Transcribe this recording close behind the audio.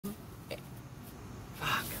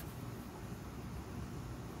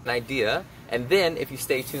an idea. And then if you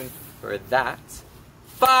stay tuned for that,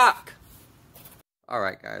 fuck!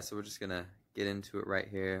 Alright guys, so we're just gonna get into it right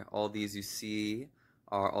here. All these you see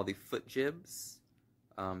are all the foot jibs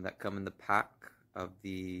that come in the pack of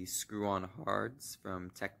the screw-on hards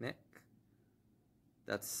from Teknik.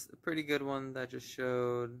 That's a pretty good one that I just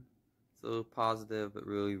showed. It's a little positive, but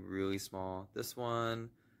really, really small. This one,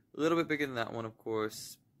 a little bit bigger than that one, of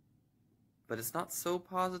course, but it's not so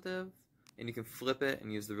positive. And you can flip it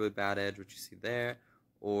and use the really bad edge, which you see there,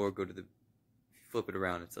 or go to the, if you flip it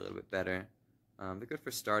around, it's a little bit better. They're good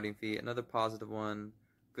for starting feet. Another positive one,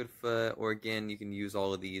 good foot, or again, you can use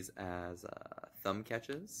all of these as thumb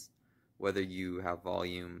catches, whether you have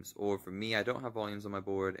volumes, or for me, I don't have volumes on my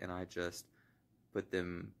board, and I just put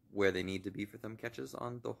them where they need to be for thumb catches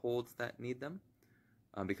on the holds that need them,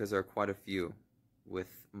 because there are quite a few. With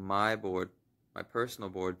my board, my personal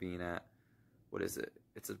board being at, what is it?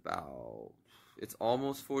 It's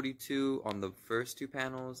almost 42 on the first two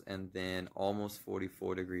panels, and then almost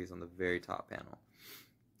 44 degrees on the very top panel,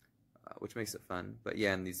 which makes it fun. But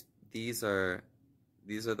yeah, and these are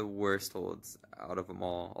the worst holds out of them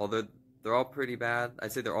all. Although they're all pretty bad.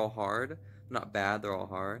 I'd say they're all hard. Not bad, they're all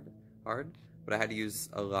hard. But I had to use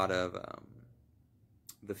a lot of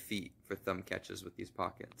the feet for thumb catches with these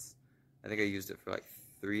pockets. I think I used it for like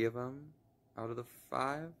 3 of them out of the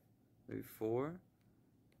 5, maybe 4.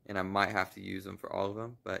 And I might have to use them for all of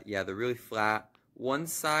them. But yeah, they're really flat. One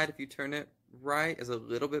side, if you turn it right, is a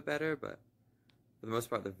little bit better, but for the most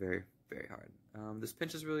part, they're very, very hard. This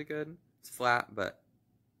pinch is really good. It's flat, but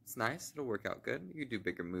it's nice. It'll work out good. You can do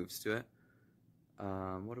bigger moves to it.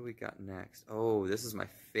 What do we got next? Oh, this is my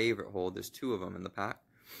favorite hold. There's 2 of them in the pack.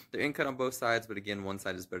 They're in cut on both sides, but again, one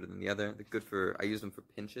side is better than the other. They're good for, I use them for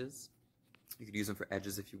pinches. You could use them for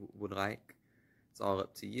edges if you would like. It's all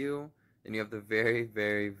up to you. Then you have the very,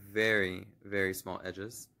 very, very, very small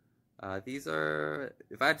edges. These are,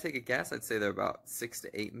 if I had to take a guess, I'd say they're about 6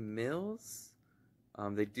 to 8 mils.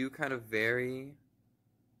 They do kind of vary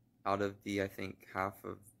out of the, I think, half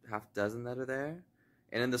dozen that are there.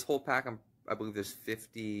 And in this whole pack, I believe there's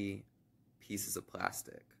 50 pieces of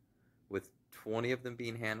plastic, with 20 of them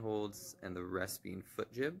being handholds and the rest being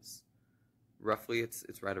foot jibs. Roughly, it's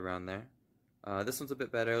right around there. This one's a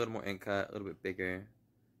bit better, a little more in-cut, a little bit bigger.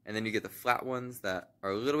 And then you get the flat ones that are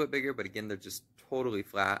a little bit bigger, but again, they're just totally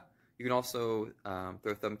flat. You can also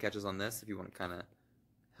throw thumb catches on this if you want to kind of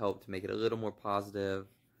help to make it a little more positive,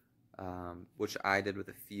 which I did with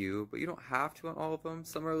a few, but you don't have to on all of them.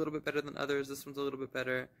 Some are a little bit better than others. This one's a little bit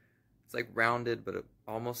better. It's like rounded, but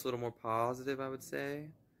almost a little more positive, I would say.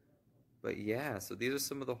 But yeah, so these are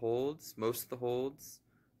some of the holds. Most of the holds,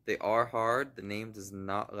 they are hard. The name does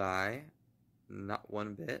not lie, not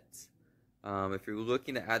one bit. If you're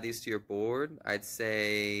looking to add these to your board, I'd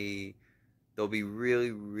say they'll be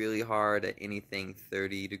really, really hard at anything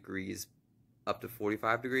 30 degrees up to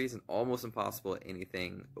 45 degrees, and almost impossible at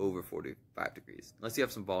anything over 45 degrees, unless you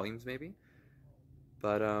have some volumes maybe.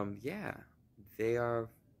 But yeah, they're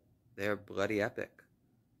bloody epic.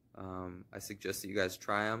 I suggest that you guys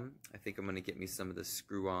try them. I think I'm going to get me some of the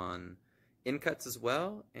screw-on in-cuts as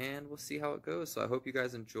well, and we'll see how it goes. So I hope you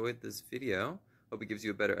guys enjoyed this video. Hope it gives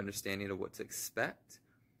you a better understanding of what to expect.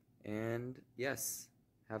 And yes,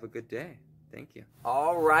 have a good day. Thank you.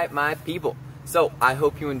 Alright, my people. So I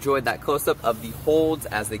hope you enjoyed that close-up of the holds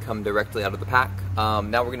as they come directly out of the pack.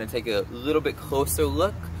 Now we're going to take a little bit closer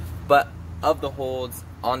look, but of the holds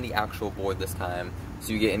on the actual board this time,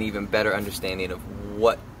 so you get an even better understanding of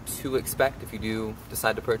what to expect if you do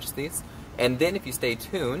decide to purchase these. And then if you stay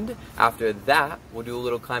tuned, after that, we'll do a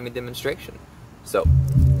little climbing demonstration. So,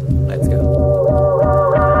 let's go.